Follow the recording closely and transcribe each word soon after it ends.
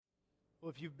Well,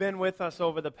 if you've been with us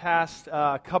over the past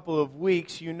couple of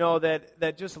weeks, you know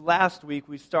that just last week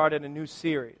we started a new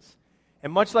series.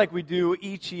 And much like we do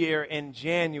each year in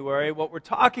January, what we're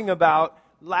talking about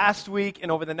last week and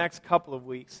over the next couple of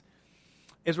weeks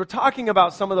is we're talking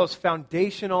about some of those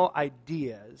foundational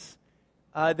ideas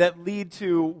that lead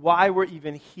to why we're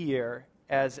even here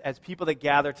as people that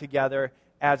gather together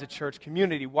as a church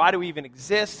community. Why do we even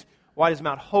exist? Why does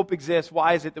Mount Hope exist?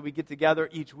 Why is it that we get together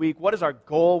each week? What is our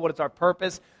goal? What is our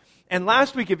purpose? And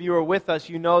last week, if you were with us,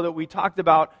 you know that we talked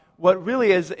about what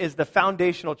really is the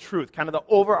foundational truth, kind of the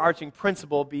overarching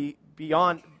principle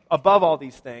above all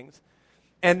these things.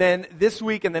 And then this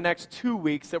week and the next 2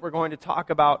 weeks that we're going to talk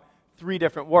about three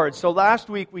different words. So last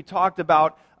week we talked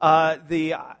about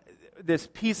this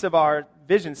piece of our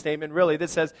vision statement, really, that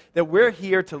says that we're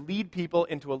here to lead people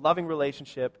into a loving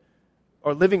relationship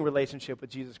or living relationship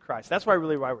with Jesus Christ. That's why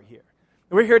we're here.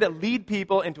 We're here to lead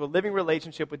people into a living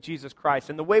relationship with Jesus Christ.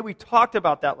 And the way we talked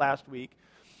about that last week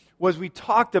was we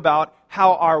talked about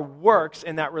how our works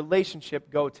in that relationship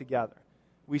go together.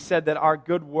 We said that our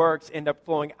good works end up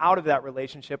flowing out of that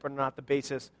relationship and not the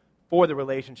basis for the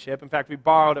relationship. In fact, we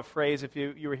borrowed a phrase, if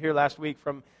you were here last week,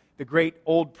 from the great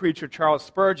old preacher Charles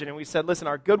Spurgeon, and we said, listen,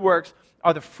 our good works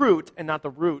are the fruit and not the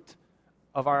root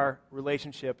of our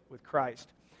relationship with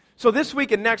Christ. So this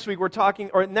week and next week,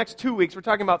 next 2 weeks, we're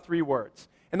talking about three words.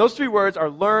 And those three words are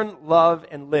learn, love,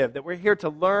 and live. That we're here to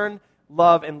learn,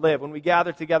 love, and live. When we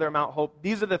gather together at Mount Hope,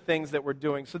 these are the things that we're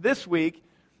doing. So this week,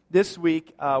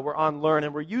 we're on learn,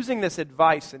 and we're using this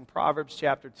advice in Proverbs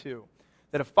chapter 2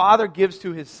 that a father gives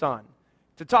to his son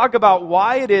to talk about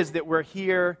why it is that we're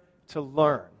here to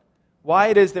learn, why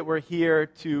it is that we're here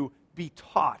to be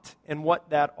taught, and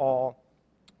what that all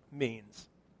means.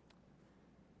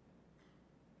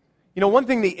 You know, one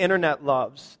thing the internet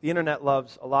loves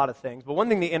a lot of things, but one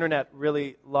thing the internet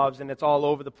really loves, and it's all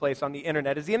over the place on the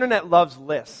internet, is the internet loves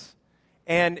lists.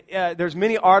 And there's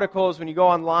many articles when you go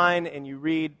online and you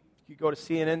read. You could go to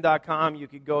CNN.com, you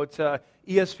could go to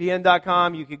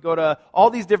ESPN.com, you could go to all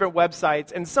these different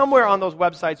websites, and somewhere on those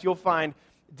websites you'll find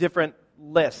different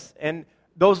lists. And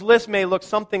those lists may look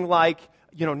something like,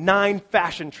 9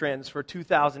 fashion trends for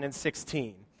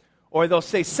 2016. Or they'll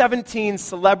say 17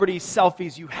 celebrity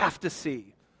selfies you have to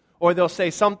see. Or they'll say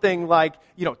something like,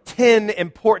 10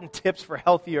 important tips for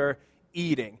healthier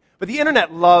eating. But the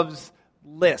internet loves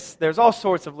lists. There's all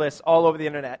sorts of lists all over the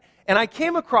internet. And I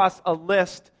came across a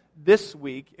list this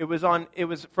week. It was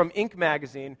from Inc.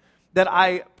 magazine that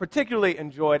I particularly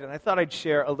enjoyed, and I thought I'd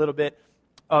share a little bit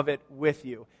of it with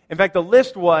you. In fact, the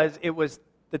list was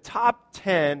the top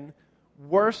 10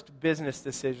 worst business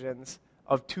decisions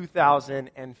of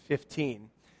 2015.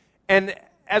 And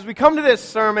as we come to this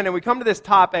sermon and we come to this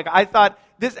topic, I thought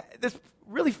this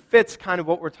really fits kind of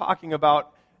what we're talking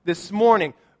about this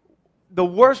morning. The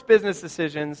worst business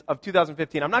decisions of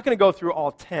 2015. I'm not going to go through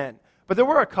all 10, but there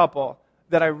were a couple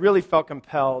that I really felt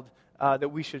compelled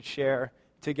that we should share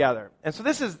together. And so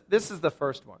this is the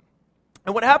first one.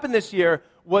 And what happened this year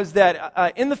was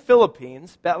that in the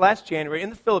Philippines, last January, in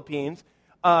the Philippines,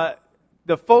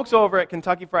 the folks over at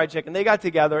Kentucky Fried Chicken, they got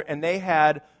together and they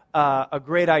had a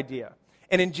great idea.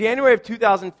 And in January of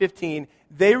 2015,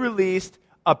 they released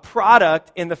a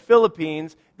product in the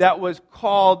Philippines that was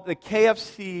called the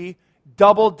KFC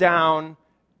Double Down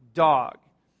Dog.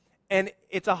 And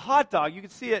it's a hot dog. You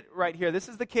can see it right here. This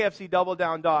is the KFC Double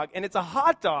Down Dog. And it's a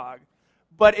hot dog,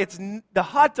 but the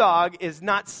hot dog is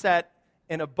not set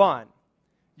in a bun.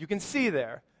 You can see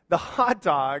there. The hot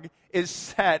dog is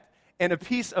set in a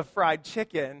piece of fried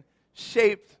chicken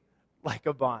shaped like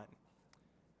a bun.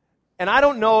 And I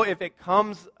don't know if it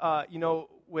comes,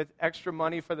 with extra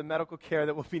money for the medical care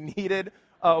that will be needed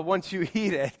once you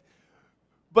eat it.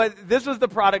 But this was the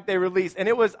product they released, and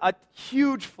it was a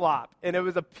huge flop, and it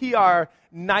was a PR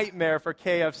nightmare for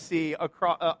KFC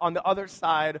on the other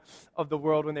side of the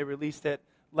world when they released it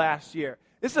last year.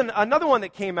 This is another one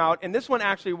that came out, and this one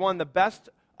actually won the best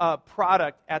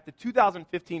product at the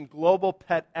 2015 Global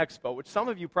Pet Expo, which some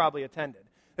of you probably attended.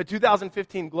 The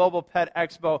 2015 Global Pet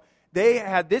Expo, they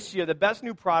had this year, the best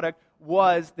new product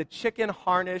was the chicken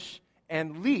harness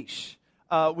and leash,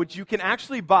 which you can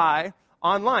actually buy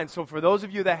online. So for those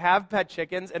of you that have pet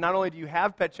chickens, and not only do you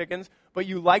have pet chickens, but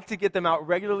you like to get them out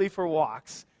regularly for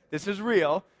walks, this is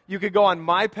real, you could go on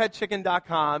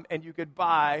mypetchicken.com and you could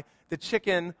buy the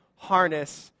chicken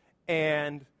harness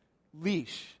and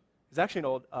leash. There's actually an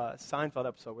old Seinfeld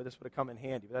episode where this would have come in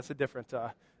handy, but that's a different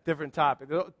topic.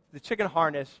 The chicken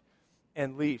harness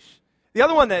and leash. The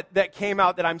other one that came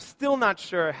out that I'm still not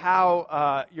sure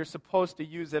how you're supposed to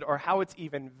use it or how it's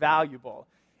even valuable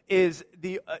is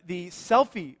the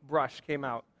selfie brush came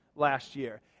out last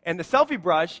year. And the selfie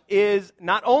brush is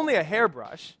not only a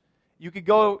hairbrush. You could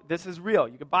go, this is real.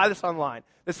 You could buy this online.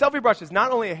 The selfie brush is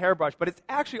not only a hairbrush, but it's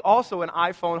actually also an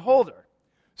iPhone holder.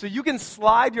 So you can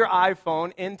slide your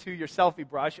iPhone into your selfie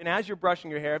brush, and as you're brushing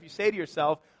your hair, if you say to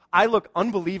yourself, I look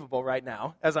unbelievable right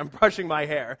now as I'm brushing my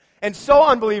hair, and so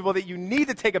unbelievable that you need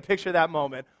to take a picture of that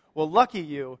moment, well, lucky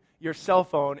you, your cell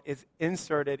phone is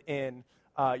inserted in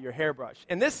your hairbrush.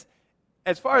 And this,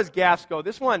 as far as gaffes go,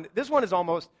 this one is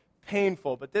almost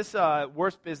painful, but this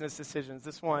worst business decisions,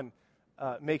 this one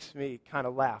makes me kind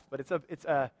of laugh. But it's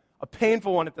a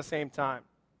painful one at the same time.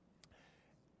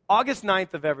 August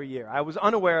 9th of every year, I was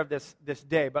unaware of this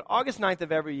day, but August 9th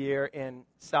of every year in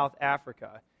South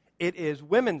Africa, it is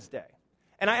Women's Day.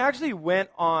 And I actually went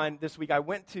on this week, I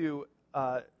went to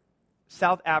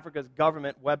South Africa's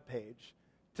government webpage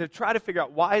to try to figure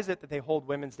out why is it that they hold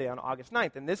Women's Day on August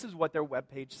 9th. And this is what their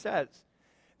webpage says.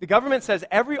 The government says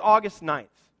every August 9th,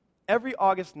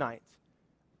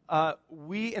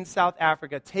 we in South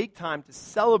Africa take time to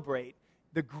celebrate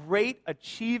the great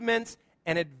achievements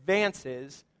and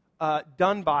advances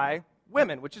done by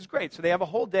women, which is great. So they have a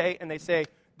whole day, and they say,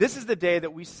 this is the day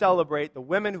that we celebrate the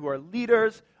women who are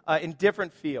leaders in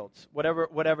different fields,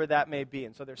 whatever that may be.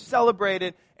 And so they're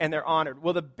celebrated and they're honored.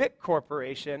 Well, the Bic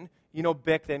Corporation, you know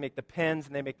Bic, they make the pens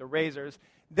and they make the razors.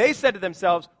 They said to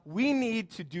themselves, we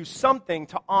need to do something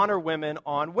to honor women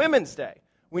on Women's Day.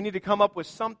 We need to come up with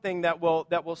something that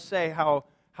will say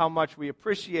how much we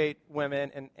appreciate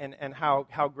women and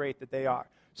how great that they are.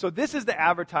 So this is the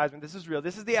advertisement. This is real.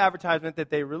 This is the advertisement that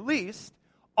they released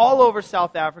all over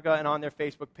South Africa and on their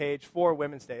Facebook page for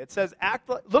Women's Day. It says,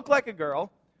 look like a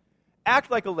girl, act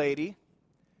like a lady,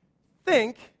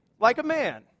 think like a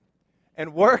man,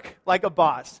 and work like a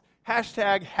boss.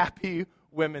 Hashtag Happy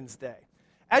Women's Day.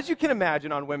 As you can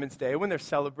imagine on Women's Day, when they're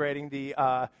celebrating the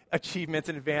achievements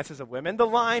and advances of women, the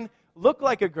line, look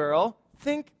like a girl,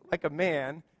 think like a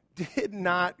man, did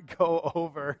not go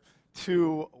over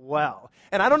too well.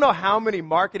 And I don't know how many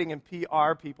marketing and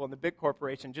PR people in the Bic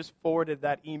Corporation just forwarded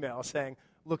that email saying,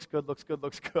 looks good, looks good,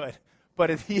 looks good.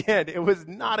 But at the end, it was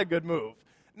not a good move.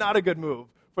 Not a good move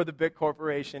for the Bic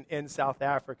Corporation in South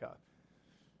Africa.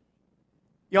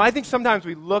 You know, I think sometimes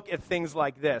we look at things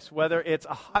like this, whether it's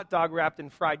a hot dog wrapped in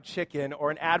fried chicken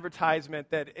or an advertisement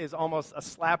that is almost a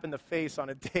slap in the face on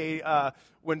a day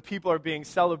when people are being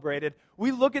celebrated.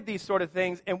 We look at these sort of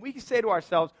things and we say to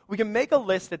ourselves, we can make a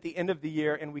list at the end of the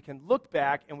year and we can look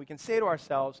back and we can say to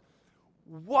ourselves,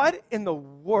 what in the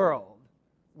world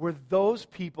were those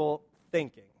people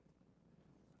thinking?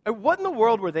 What in the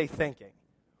world were they thinking?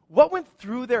 What went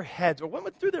through their heads or what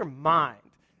went through their mind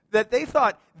that they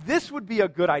thought this would be a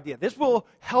good idea? This will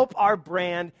help our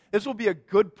brand. This will be a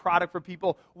good product for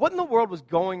people. What in the world was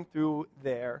going through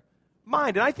their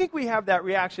mind? And I think we have that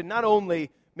reaction not only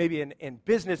maybe in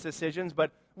business decisions,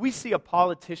 but we see a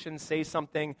politician say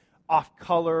something off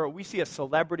color, or we see a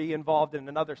celebrity involved in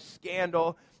another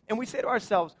scandal, and we say to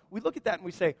ourselves, we look at that and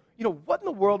we say, you know, what in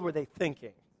the world were they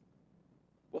thinking?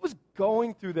 What was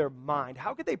going through their mind?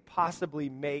 How could they possibly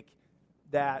make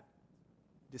that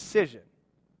decision?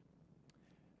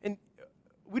 And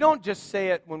we don't just say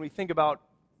it when we think about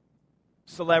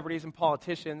celebrities and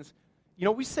politicians. You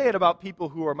know, we say it about people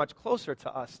who are much closer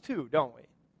to us too, don't we?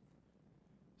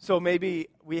 So maybe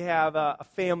we have a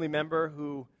family member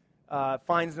who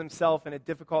finds themselves in a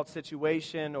difficult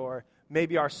situation, or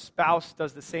maybe our spouse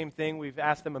does the same thing we've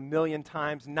asked them a million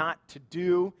times not to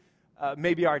do.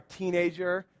 Maybe our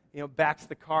teenager, backs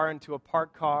the car into a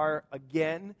parked car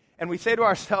again. And we say to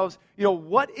ourselves,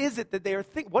 what is it that they are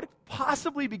thinking? What could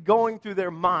possibly be going through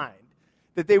their mind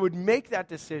that they would make that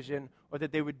decision or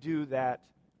that they would do that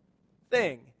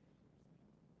thing?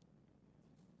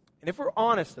 And if we're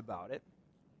honest about it,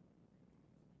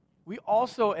 we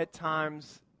also at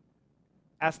times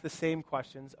ask the same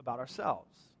questions about ourselves.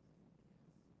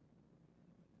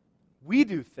 We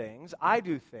do things, I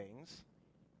do things,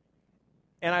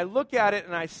 and I look at it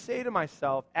and I say to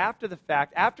myself, after the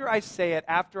fact, after I say it,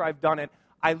 after I've done it,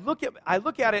 I look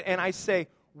at it and I say,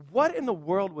 what in the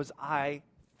world was I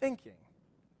thinking?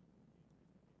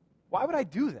 Why would I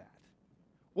do that?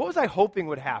 What was I hoping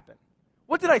would happen?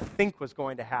 What did I think was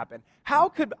going to happen? How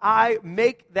could I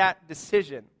make that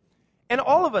decision? And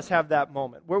all of us have that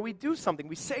moment where we do something,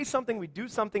 we say something, we do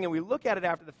something, and we look at it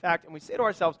after the fact and we say to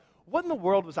ourselves, what in the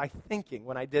world was I thinking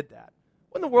when I did that?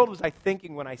 What in the world was I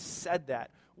thinking when I said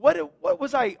that? What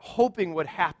was I hoping would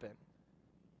happen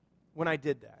when I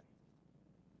did that?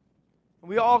 And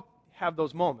we all have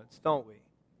those moments, don't we?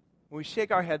 When we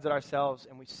shake our heads at ourselves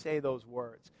and we say those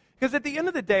words. Because at the end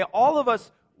of the day, all of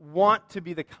us want to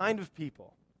be the kind of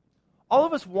people, All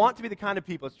of us want to be the kind of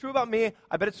people. It's true about me.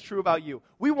 I bet it's true about you.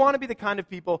 We want to be the kind of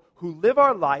people who live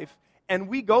our life, and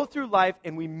we go through life,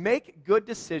 and we make good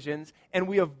decisions, and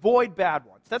we avoid bad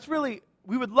ones.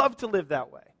 We would love to live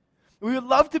that way. We would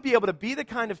love to be able to be the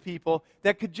kind of people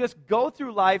that could just go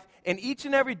through life, and each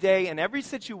and every day, in every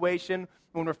situation,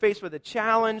 when we're faced with a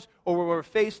challenge, or when we're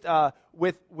faced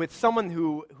with someone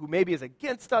who maybe is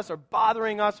against us, or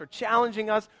bothering us, or challenging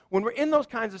us, when we're in those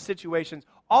kinds of situations,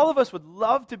 all of us would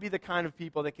love to be the kind of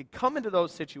people that could come into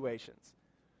those situations.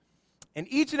 And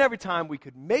each and every time we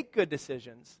could make good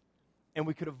decisions, and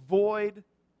we could avoid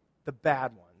the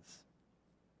bad ones.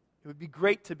 It would be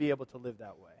great to be able to live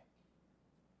that way.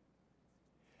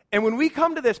 And when we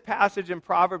come to this passage in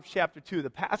Proverbs chapter 2, the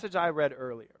passage I read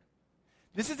earlier,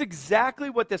 this is exactly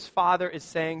what this father is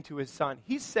saying to his son.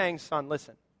 He's saying, son,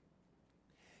 listen,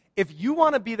 if you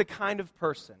want to be the kind of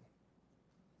person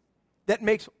that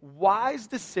makes wise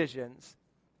decisions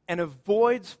and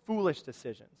avoids foolish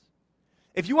decisions,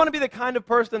 if you want to be the kind of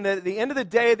person that at the end of the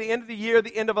day, at the end of the year,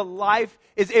 the end of a life,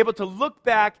 is able to look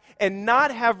back and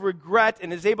not have regret,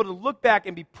 and is able to look back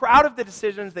and be proud of the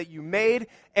decisions that you made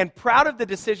and proud of the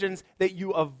decisions that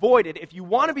you avoided, if you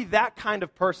want to be that kind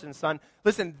of person, son,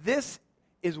 listen, this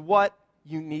is what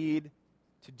you need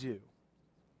to do.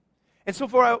 And so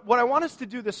what I want us to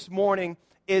do this morning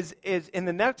is in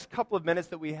the next couple of minutes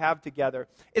that we have together,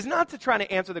 is not to try to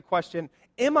answer the question,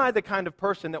 am I the kind of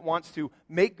person that wants to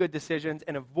make good decisions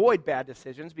and avoid bad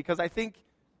decisions? Because I think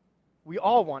we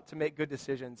all want to make good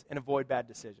decisions and avoid bad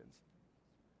decisions.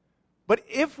 But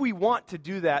if we want to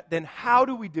do that, then how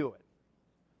do we do it?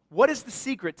 What is the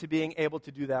secret to being able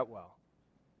to do that well?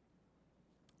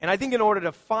 And I think in order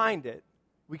to find it,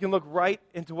 we can look right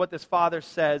into what this father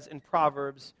says in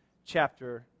Proverbs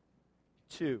chapter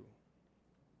 2.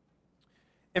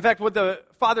 In fact, what the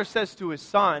father says to his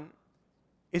son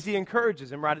is he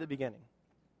encourages him right at the beginning.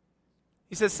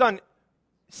 He says, son,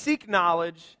 seek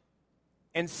knowledge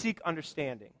and seek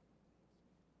understanding.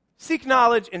 Seek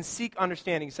knowledge and seek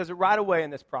understanding. He says it right away in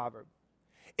this proverb.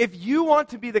 If you want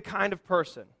to be the kind of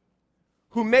person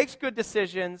who makes good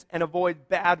decisions and avoids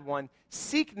bad ones,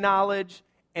 seek knowledge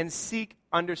and seek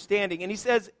understanding. And he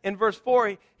says in verse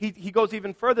 4, he goes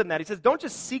even further than that. He says, don't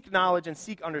just seek knowledge and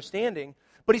seek understanding,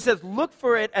 but he says, look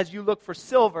for it as you look for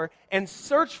silver, and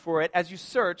search for it as you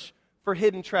search for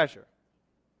hidden treasure.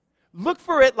 Look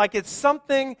for it like it's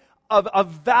something of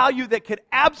value that could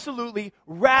absolutely,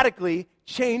 radically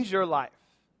change your life.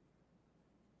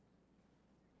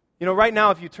 You know, right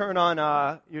now, if you turn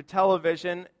on your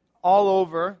television, all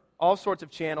over, all sorts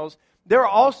of channels, there are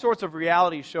all sorts of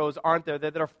reality shows, aren't there,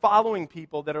 that are following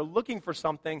people that are looking for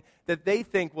something that they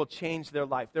think will change their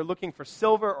life. They're looking for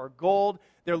silver or gold.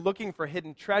 They're looking for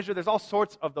hidden treasure. There's all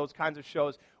sorts of those kinds of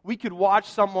shows. We could watch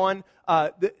someone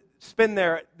spend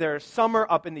their summer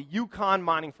up in the Yukon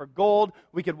mining for gold.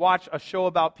 We could watch a show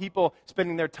about people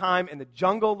spending their time in the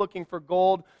jungle looking for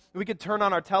gold. We could turn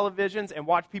on our televisions and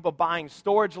watch people buying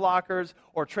storage lockers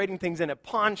or trading things in at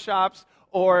pawn shops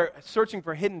or searching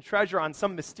for hidden treasure on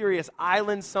some mysterious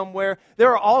island somewhere.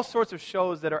 There are all sorts of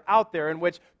shows that are out there in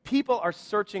which people are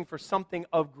searching for something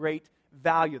of great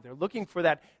value. They're looking for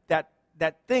that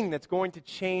thing that's going to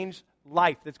change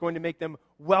life, that's going to make them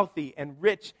wealthy and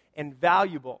rich and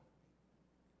valuable.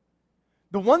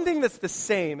 The one thing that's the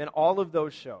same in all of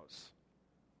those shows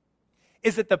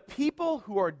is that the people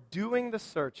who are doing the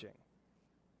searching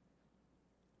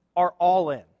are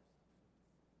all in.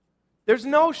 There's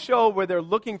no show where they're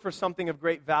looking for something of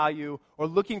great value or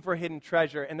looking for hidden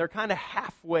treasure and they're kind of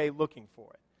halfway looking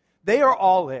for it. They are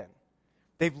all in.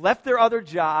 They've left their other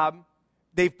job.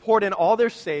 They've poured in all their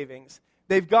savings.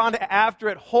 They've gone after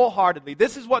it wholeheartedly.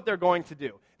 This is what they're going to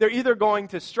do. They're either going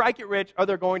to strike it rich or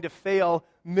they're going to fail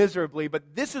miserably,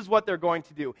 but this is what they're going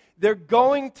to do. They're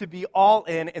going to be all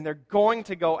in and they're going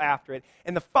to go after it.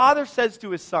 And the father says to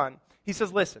his son, he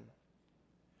says, listen,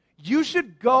 you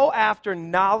should go after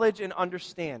knowledge and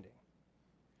understanding.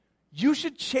 You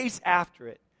should chase after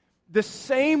it the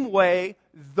same way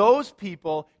those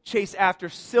people chase after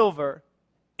silver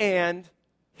and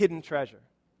hidden treasure.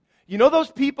 You know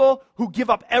those people who give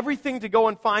up everything to go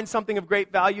and find something of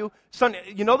great value? Son,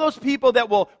 you know those people that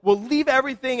will leave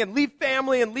everything and leave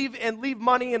family and leave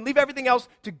money and leave everything else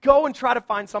to go and try to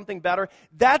find something better?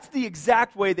 That's the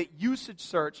exact way that you should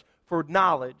search for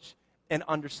knowledge and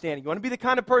understanding. You want to be the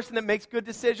kind of person that makes good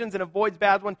decisions and avoids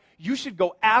bad ones? You should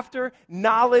go after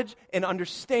knowledge and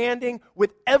understanding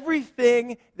with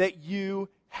everything that you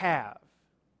have.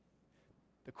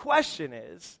 The question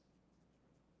is,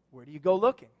 where do you go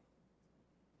looking?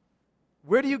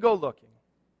 Where do you go looking?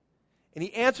 And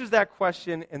he answers that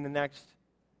question in the next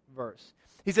verse.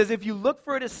 He says, if you look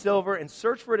for it as silver and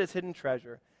search for it as hidden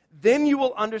treasure, then you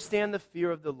will understand the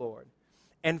fear of the Lord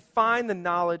and find the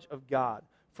knowledge of God.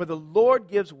 For the Lord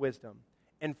gives wisdom,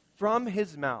 and from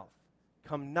his mouth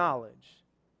come knowledge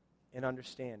and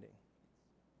understanding.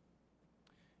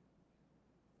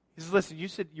 He says, listen, you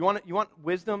said you want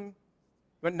wisdom, you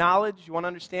want knowledge, you want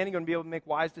understanding, you want to be able to make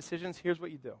wise decisions? Here's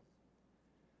what you do.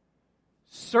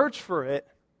 Search for it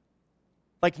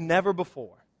like never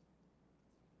before.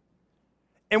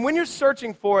 And when you're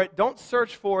searching for it, don't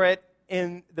search for it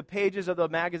in the pages of the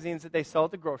magazines that they sell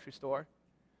at the grocery store.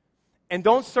 And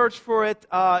don't search for it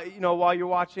while you're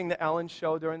watching the Ellen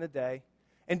show during the day.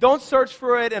 And don't search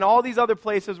for it in all these other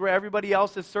places where everybody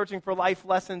else is searching for life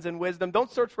lessons and wisdom.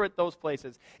 Don't search for it those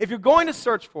places. If you're going to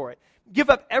search for it, give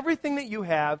up everything that you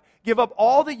have. Give up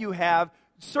all that you have.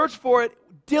 Search for it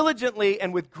diligently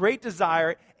and with great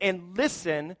desire. And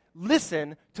listen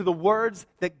to the words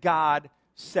that God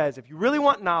says. If you really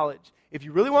want knowledge, if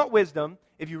you really want wisdom,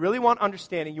 if you really want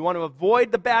understanding, you want to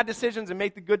avoid the bad decisions and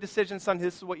make the good decisions, son,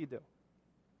 this is what you do.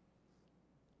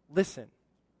 Listen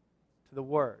to the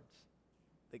words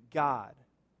that God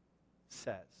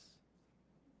says.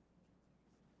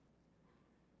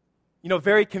 You know,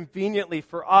 very conveniently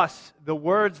for us, the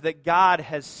words that God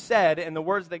has said and the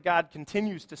words that God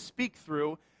continues to speak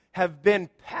through have been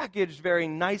packaged very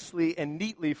nicely and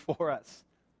neatly for us.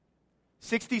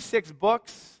 66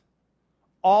 books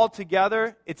all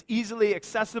together. It's easily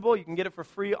accessible. You can get it for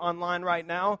free online right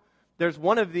now. There's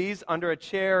one of these under a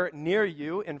chair near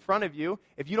you, in front of you.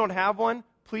 If you don't have one,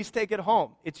 please take it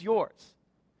home. It's yours.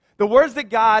 The words that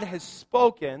God has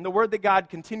spoken, the word that God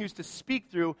continues to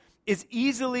speak through, is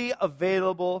easily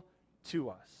available to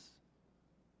us.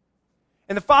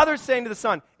 And the Father is saying to the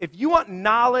Son, if you want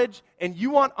knowledge and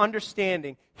you want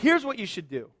understanding, here's what you should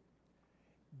do.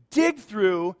 Dig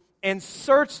through and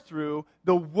search through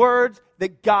the words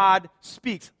that God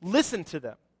speaks. Listen to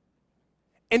them.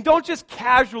 And don't just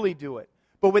casually do it,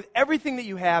 but with everything that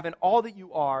you have and all that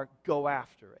you are, go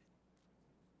after it.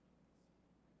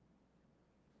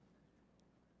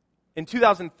 In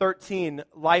 2013,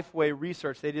 Lifeway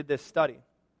Research, they did this study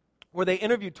where they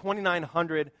interviewed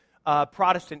 2,900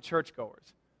 Protestant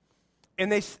churchgoers. And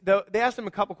they asked them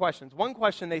a couple questions. One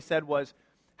question they said was,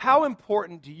 how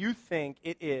important do you think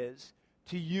it is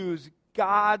to use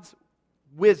God's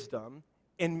wisdom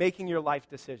in making your life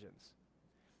decisions?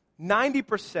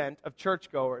 90% of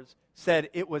churchgoers said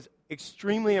it was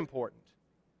extremely important.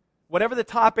 Whatever the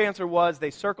top answer was, they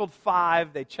circled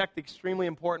 5, they checked the extremely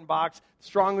important box,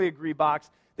 strongly agree box.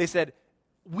 They said,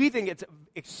 we think it's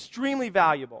extremely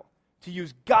valuable to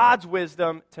use God's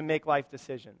wisdom to make life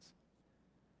decisions.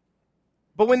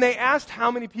 But when they asked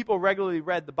how many people regularly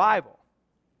read the Bible,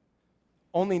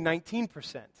 only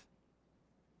 19%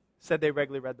 said they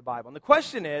regularly read the Bible. And the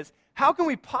question is, how can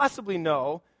we possibly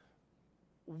know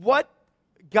what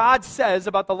God says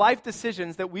about the life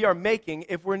decisions that we are making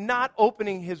if we're not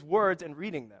opening his words and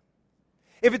reading them?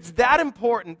 If it's that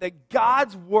important that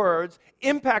God's words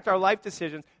impact our life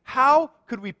decisions, how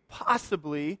could we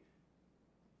possibly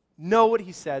know what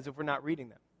he says if we're not reading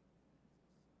them?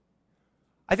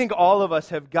 I think all of us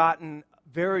have gotten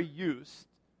very used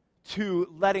to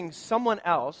letting someone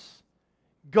else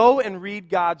go and read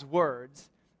God's words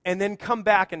and then come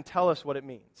back and tell us what it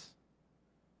means.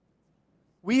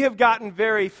 We have gotten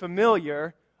very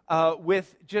familiar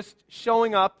with just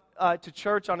showing up to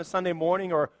church on a Sunday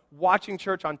morning or watching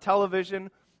church on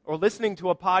television or listening to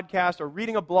a podcast or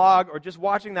reading a blog or just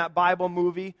watching that Bible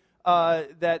movie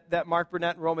that Mark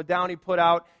Burnett and Roma Downey put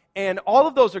out. And all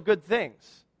of those are good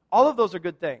things. All of those are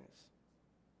good things.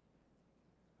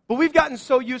 But we've gotten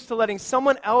so used to letting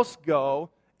someone else go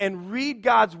and read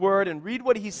God's word and read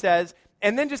what he says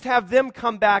and then just have them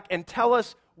come back and tell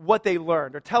us what they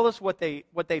learned or tell us what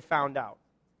they found out.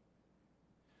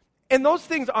 And those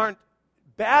things aren't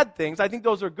bad things. I think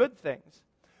those are good things.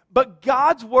 But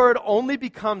God's word only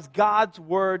becomes God's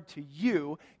word to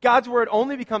you. God's word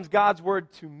only becomes God's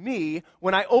word to me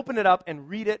when I open it up and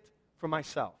read it for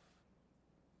myself.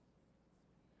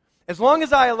 As long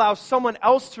as I allow someone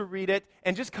else to read it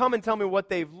and just come and tell me what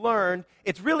they've learned,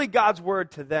 it's really God's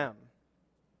word to them.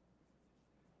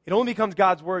 It only becomes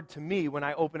God's word to me when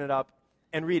I open it up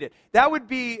and read it. That would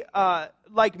be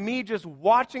like me just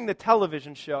watching the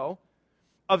television show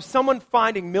of someone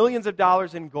finding millions of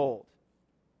dollars in gold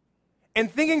and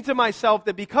thinking to myself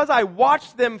that because I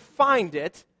watched them find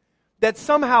it, that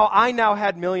somehow I now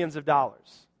had millions of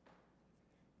dollars.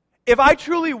 If I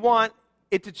truly want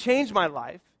it to change my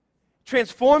life,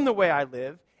 transform the way I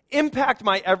live, impact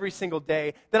my every single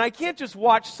day, then I can't just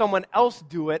watch someone else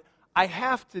do it. I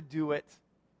have to do it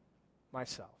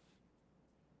myself.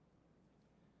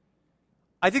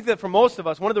 I think that for most of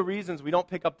us, one of the reasons we don't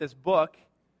pick up this book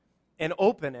and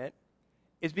open it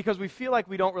is because we feel like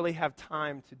we don't really have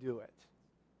time to do it.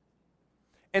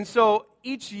 And so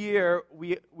each year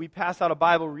we pass out a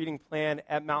Bible reading plan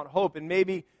at Mount Hope, and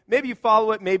maybe you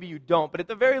follow it, maybe you don't, but at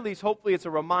the very least, hopefully it's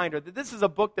a reminder that this is a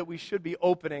book that we should be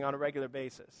opening on a regular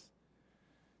basis.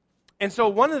 And so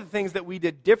one of the things that we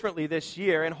did differently this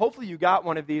year, and hopefully you got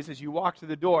one of these as you walked through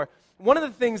the door, one of the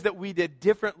things that we did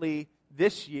differently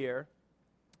this year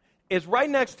is right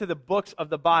next to the books of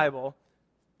the Bible,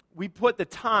 we put the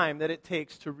time that it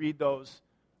takes to read those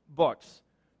books.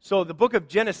 So the book of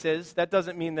Genesis, that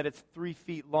doesn't mean that it's 3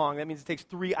 feet long. That means it takes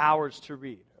 3 hours to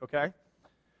read, okay?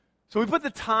 So we put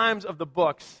the times of the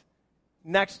books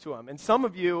next to them. And some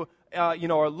of you,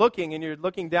 are looking, and you're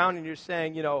looking down and you're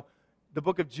saying, the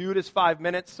book of Jude is 5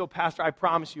 minutes, so Pastor, I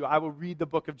promise you, I will read the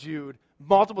book of Jude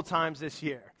multiple times this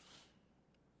year.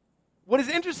 What is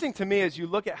interesting to me as you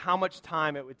look at how much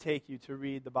time it would take you to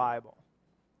read the Bible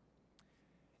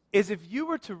is if we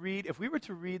were to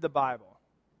read the Bible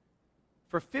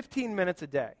for 15 minutes a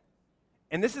day,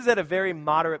 and this is at a very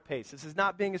moderate pace. This is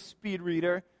not being a speed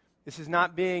reader. This is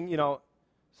not being,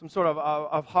 some sort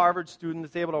of Harvard student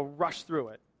that's able to rush through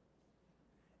it.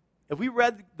 If we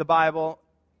read the Bible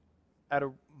at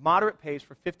a moderate pace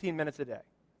for 15 minutes a day,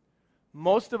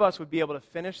 most of us would be able to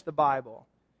finish the Bible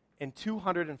in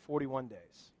 241 days.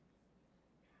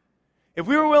 If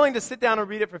we were willing to sit down and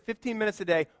read it for 15 minutes a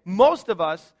day, most of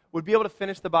us would be able to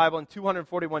finish the Bible in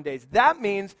 241 days. That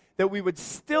means that we would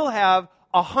still have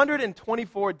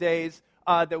 124 days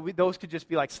those could just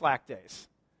be like slack days.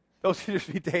 Those could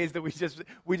just be days that we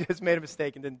just made a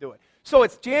mistake and didn't do it. So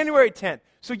it's January 10th.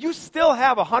 So you still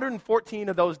have 114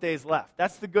 of those days left.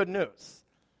 That's the good news.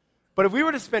 But if we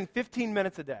were to spend 15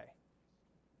 minutes a day,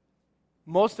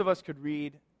 most of us could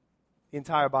read the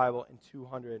entire Bible in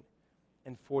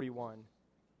 241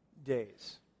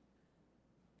 days.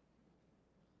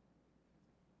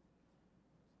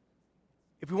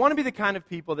 If we want to be the kind of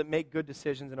people that make good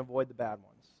decisions and avoid the bad ones,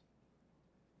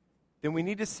 then we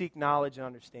need to seek knowledge and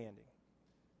understanding.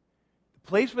 The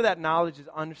place where that knowledge and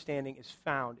understanding is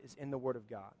found is in the Word of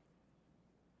God.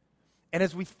 And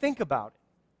as we think about it,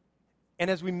 and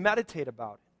as we meditate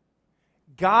about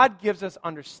it, God gives us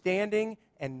understanding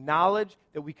and knowledge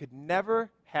that we could never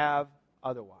have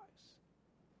otherwise.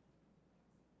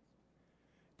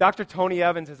 Dr. Tony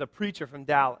Evans is a preacher from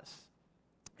Dallas,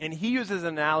 and he uses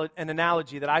an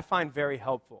analogy that I find very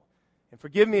helpful. And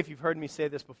forgive me if you've heard me say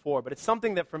this before, but it's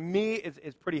something that for me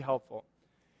is pretty helpful.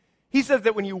 He says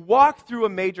that when you walk through a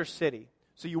major city,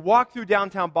 so you walk through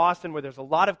downtown Boston where there's a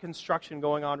lot of construction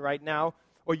going on right now,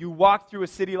 or you walk through a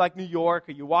city like New York,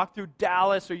 or you walk through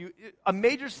Dallas, or a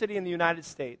major city in the United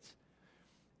States,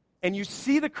 and you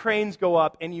see the cranes go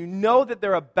up, and you know that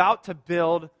they're about to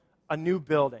build a new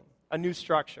building, a new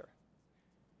structure.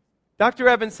 Dr.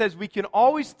 Evans says we can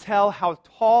always tell how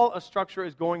tall a structure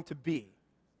is going to be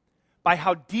by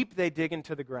how deep they dig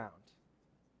into the ground.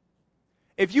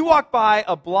 If you walk by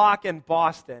a block in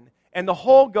Boston and the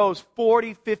hole goes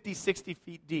 40, 50, 60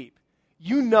 feet deep,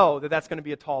 you know that that's going to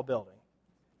be a tall building.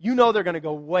 You know they're going to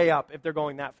go way up if they're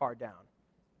going that far down.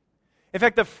 In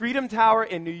fact, the Freedom Tower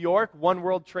in New York, One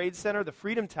World Trade Center, the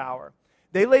Freedom Tower,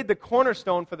 they laid the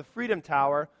cornerstone for the Freedom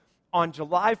Tower on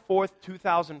July 4th,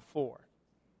 2004.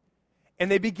 And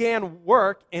they began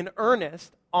work in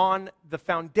earnest on the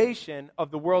foundation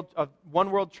of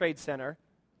One World Trade Center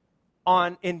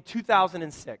in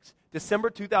 2006. December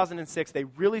 2006, they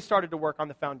really started to work on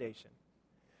the foundation.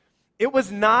 It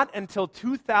was not until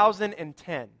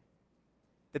 2010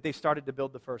 that they started to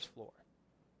build the first floor.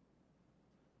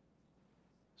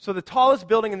 So the tallest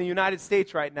building in the United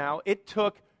States right now, it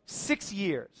took 6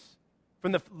 years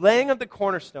from the laying of the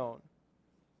cornerstone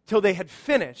till they had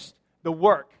finished the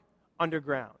work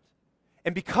underground.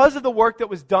 And because of the work that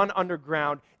was done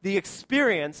underground, the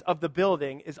experience of the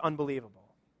building is unbelievable.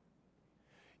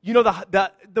 You know,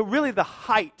 the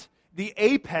height, the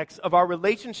apex of our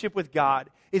relationship with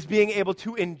God is being able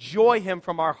to enjoy Him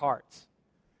from our hearts,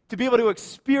 to be able to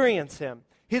experience Him,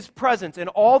 His presence, and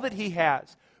all that He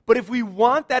has. But if we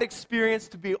want that experience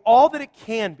to be all that it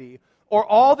can be, or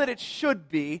all that it should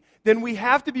be, then we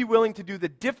have to be willing to do the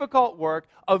difficult work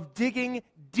of digging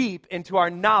deep into our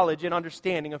knowledge and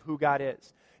understanding of who God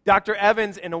is. Dr.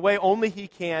 Evans, in a way only he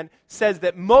can, says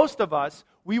that most of us,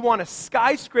 we want a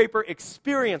skyscraper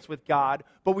experience with God,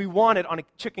 but we want it on a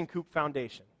chicken coop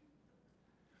foundation.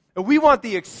 And we want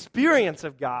the experience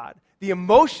of God, the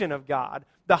emotion of God,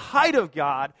 the height of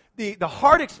God, the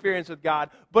heart experience with God,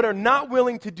 but are not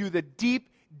willing to do the deep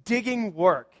digging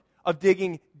work of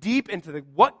digging deep into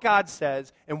what God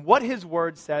says and what His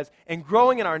Word says and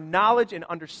growing in our knowledge and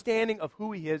understanding of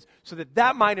who He is so that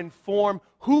that might inform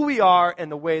who we are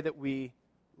and the way that we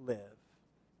live.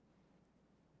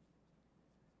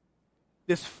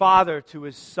 This Father to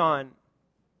His Son,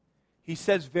 He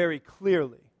says very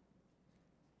clearly,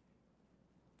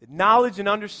 the knowledge and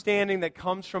understanding that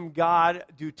comes from God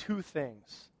do two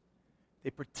things.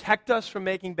 They protect us from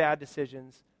making bad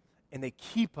decisions, and they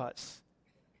keep us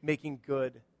making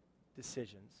good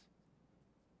decisions.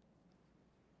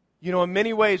 You know, in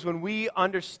many ways, when we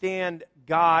understand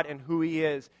God and who He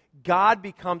is, God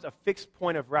becomes a fixed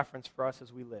point of reference for us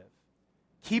as we live.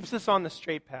 Keeps us on the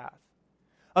straight path.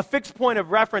 A fixed point of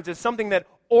reference is something that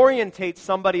orientates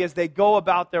somebody as they go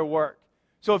about their work.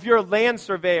 So if you're a land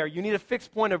surveyor, you need a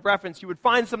fixed point of reference. You would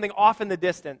find something off in the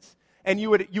distance, and you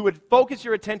would focus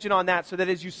your attention on that so that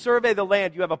as you survey the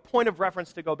land, you have a point of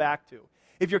reference to go back to.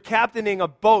 If you're captaining a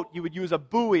boat, you would use a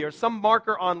buoy or some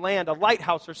marker on land, a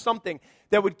lighthouse or something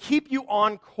that would keep you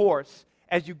on course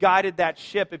as you guided that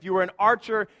ship. If you were an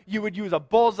archer, you would use a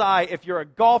bullseye. If you're a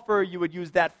golfer, you would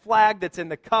use that flag that's in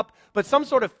the cup, but some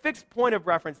sort of fixed point of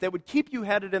reference that would keep you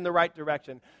headed in the right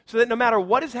direction so that no matter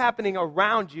what is happening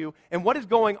around you and what is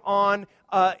going on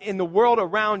in the world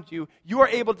around you, you are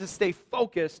able to stay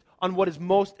focused on what is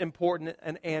most important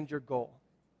and your goal.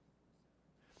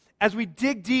 As we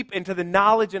dig deep into the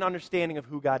knowledge and understanding of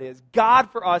who God is, God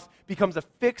for us becomes a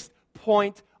fixed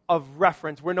point of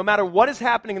reference where no matter what is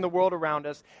happening in the world around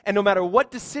us and no matter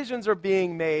what decisions are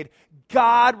being made,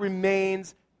 God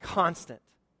remains constant.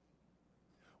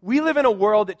 We live in a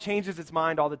world that changes its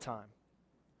mind all the time.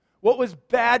 What was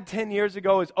bad 10 years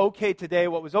ago is okay today.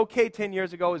 What was okay 10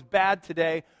 years ago is bad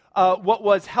today. What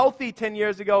was healthy 10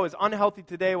 years ago is unhealthy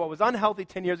today. What was unhealthy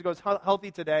 10 years ago is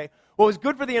healthy today. What was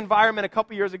good for the environment a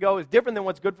couple years ago is different than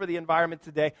what's good for the environment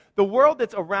today. The world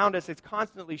that's around us is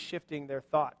constantly shifting their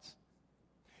thoughts.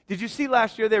 Did you see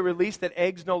last year they released that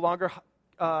eggs no longer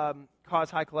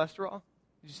cause high cholesterol?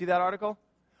 Did you see that article?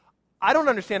 I don't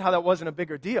understand how that wasn't a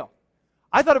bigger deal.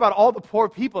 I thought about all the poor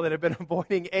people that have been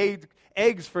avoiding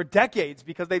eggs for decades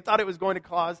because they thought it was going to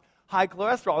cause high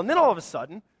cholesterol. And then all of a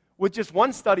sudden, with just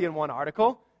one study in one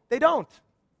article, they don't.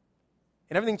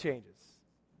 And everything changes.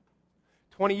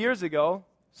 20 years ago,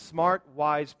 smart,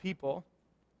 wise people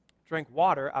drank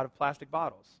water out of plastic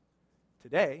bottles.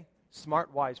 Today,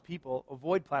 smart, wise people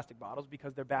avoid plastic bottles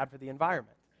because they're bad for the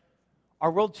environment.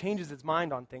 Our world changes its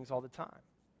mind on things all the time.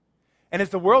 And as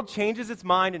the world changes its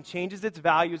mind and changes its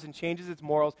values and changes its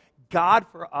morals, God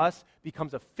for us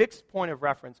becomes a fixed point of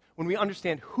reference when we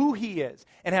understand who He is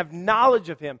and have knowledge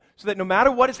of Him so that no matter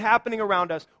what is happening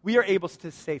around us, we are able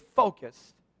to stay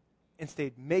focused and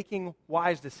stay making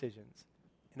wise decisions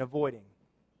and avoiding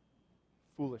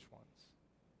foolish ones.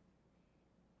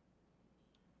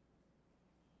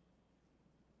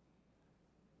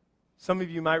 Some of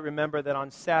you might remember that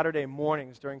on Saturday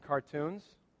mornings during cartoons,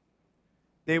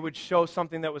 they would show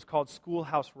something that was called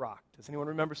Schoolhouse Rock. Does anyone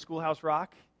remember Schoolhouse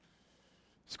Rock?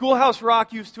 Schoolhouse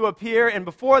Rock used to appear, and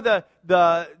before the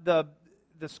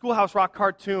Schoolhouse Rock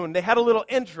cartoon, they had a little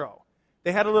intro.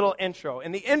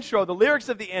 In the intro, the lyrics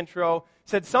of the intro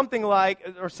said something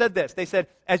like, or said this. They said,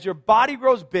 as your body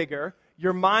grows bigger,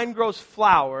 your mind grows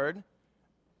flowered.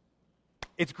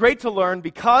 It's great to learn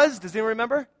because, does anyone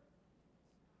remember?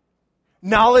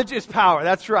 Knowledge is power.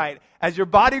 That's right. As your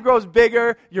body grows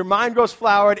bigger, your mind grows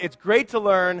flowered. It's great to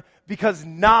learn because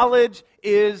knowledge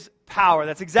is power.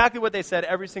 That's exactly what they said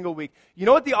every single week. You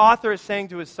know what the author is saying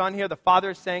to his son here? The father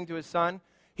is saying to his son?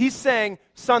 He's saying,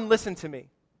 son, listen to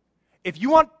me. If you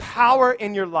want power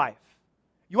in your life,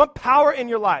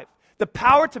 the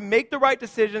power to make the right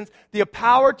decisions, the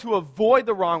power to avoid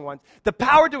the wrong ones, the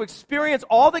power to experience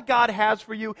all that God has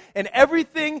for you and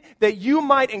everything that you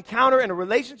might encounter in a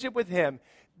relationship with Him,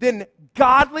 then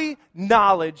godly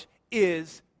knowledge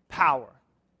is power.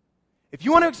 If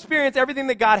you want to experience everything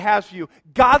that God has for you,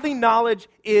 godly knowledge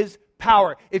is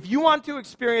power. If you want to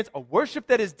experience a worship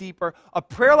that is deeper, a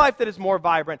prayer life that is more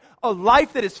vibrant, a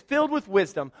life that is filled with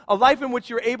wisdom, a life in which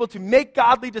you're able to make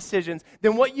godly decisions,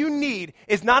 then what you need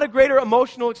is not a greater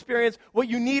emotional experience. What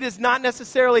you need is not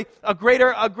necessarily a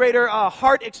greater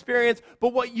heart experience,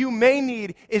 but what you may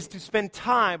need is to spend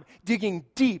time digging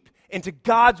deep into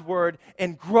God's Word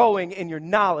and growing in your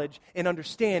knowledge and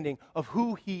understanding of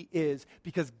who He is,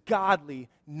 because godly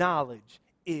knowledge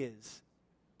is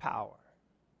power.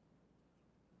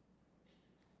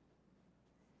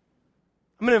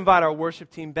 I'm going to invite our worship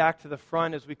team back to the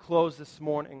front as we close this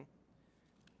morning.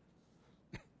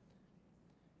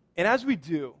 And as we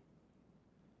do,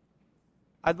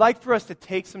 I'd like for us to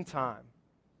take some time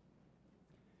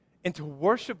and to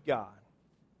worship God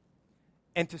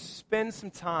and to spend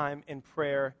some time in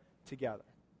prayer together.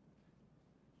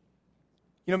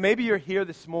 You know, maybe you're here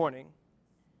this morning.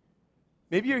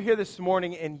 Maybe you're here this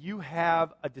morning and you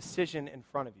have a decision in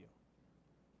front of you.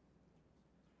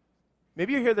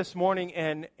 Maybe you're here this morning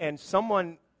and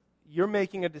you're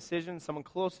making a decision, someone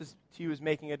closest to you is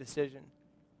making a decision.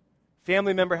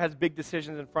 Family member has big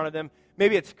decisions in front of them.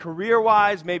 Maybe it's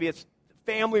career-wise, maybe it's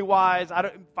family-wise,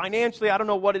 financially, I don't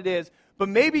know what it is. But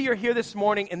maybe you're here this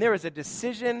morning and there is a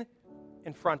decision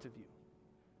in front of you.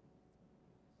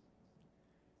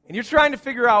 And you're trying to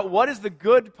figure out what is the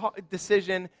good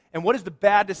decision and what is the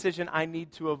bad decision I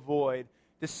need to avoid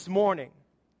this morning.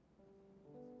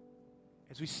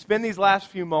 As we spend these last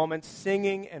few moments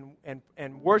singing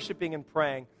and worshiping and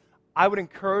praying, I would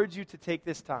encourage you to take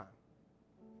this time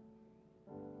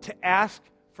to ask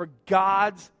for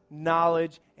God's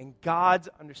knowledge and God's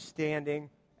understanding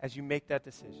as you make that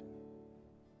decision.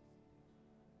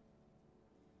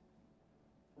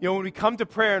 You know, when we come to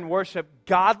prayer and worship,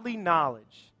 godly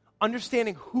knowledge,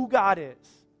 understanding who God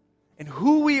is and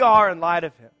who we are in light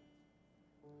of Him,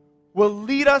 will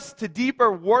lead us to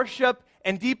deeper worship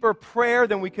and deeper prayer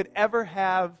than we could ever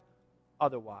have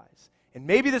otherwise. And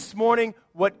maybe this morning,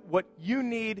 what you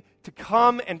need to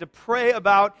come and to pray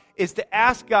about is to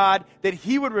ask God that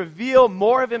He would reveal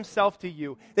more of Himself to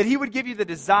you, that He would give you the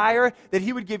desire, that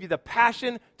He would give you the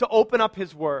passion to open up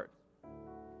His Word,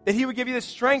 that He would give you the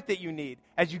strength that you need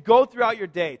as you go throughout your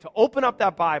day to open up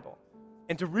that Bible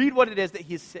and to read what it is that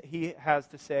He has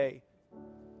to say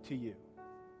to you.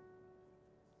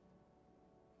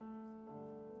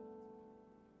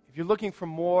 If you're looking for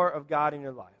more of God in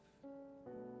your life,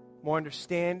 more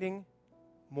understanding,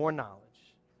 more knowledge,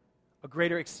 a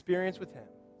greater experience with Him,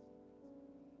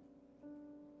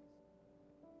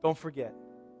 don't forget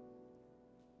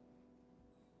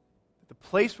that the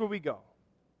place where we go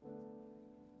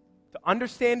to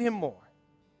understand Him more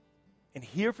and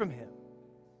hear from Him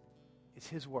is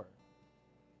His Word.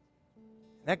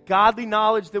 And that godly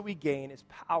knowledge that we gain is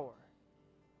power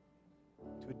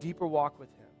to a deeper walk with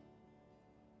Him.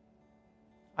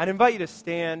 I'd invite you to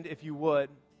stand, if you would,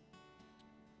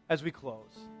 as we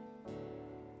close.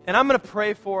 And I'm going to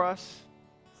pray for us.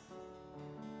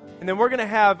 And then we're going to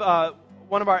have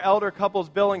one of our elder couples,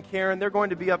 Bill and Karen, they're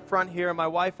going to be up front here. And my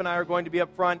wife and I are going to be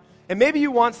up front. And maybe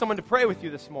you want someone to pray with you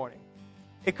this morning.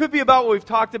 It could be about what we've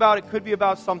talked about. It could be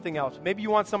about something else. Maybe you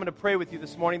want someone to pray with you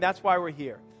this morning. That's why we're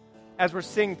here. As we're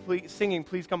singing,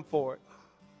 please come forward.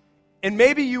 And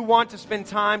maybe you want to spend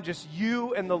time just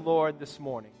you and the Lord this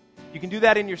morning. You can do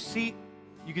that in your seat.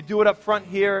 You could do it up front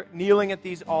here, kneeling at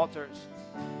these altars.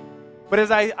 But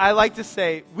as I like to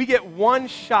say, we get one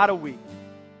shot a week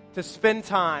to spend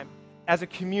time as a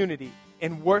community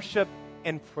in worship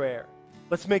and prayer.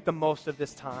 Let's make the most of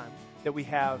this time that we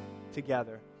have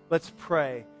together. Let's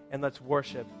pray and let's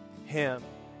worship Him.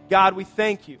 God, we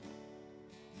thank You.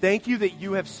 Thank You that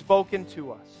You have spoken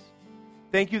to us.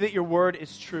 Thank You that Your Word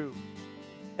is true.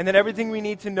 And that everything we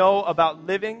need to know about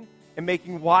living and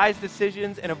making wise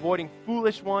decisions and avoiding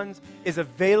foolish ones is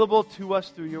available to us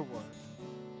through Your Word.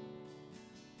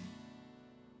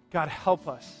 God, help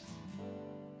us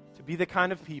to be the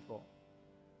kind of people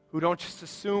who don't just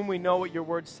assume we know what Your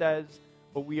Word says,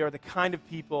 but we are the kind of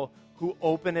people who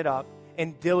open it up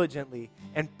and diligently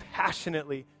and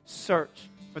passionately search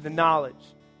for the knowledge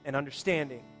and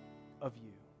understanding of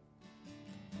You.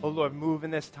 Oh Lord, move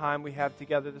in this time we have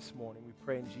together this morning. We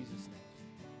pray in Jesus' name.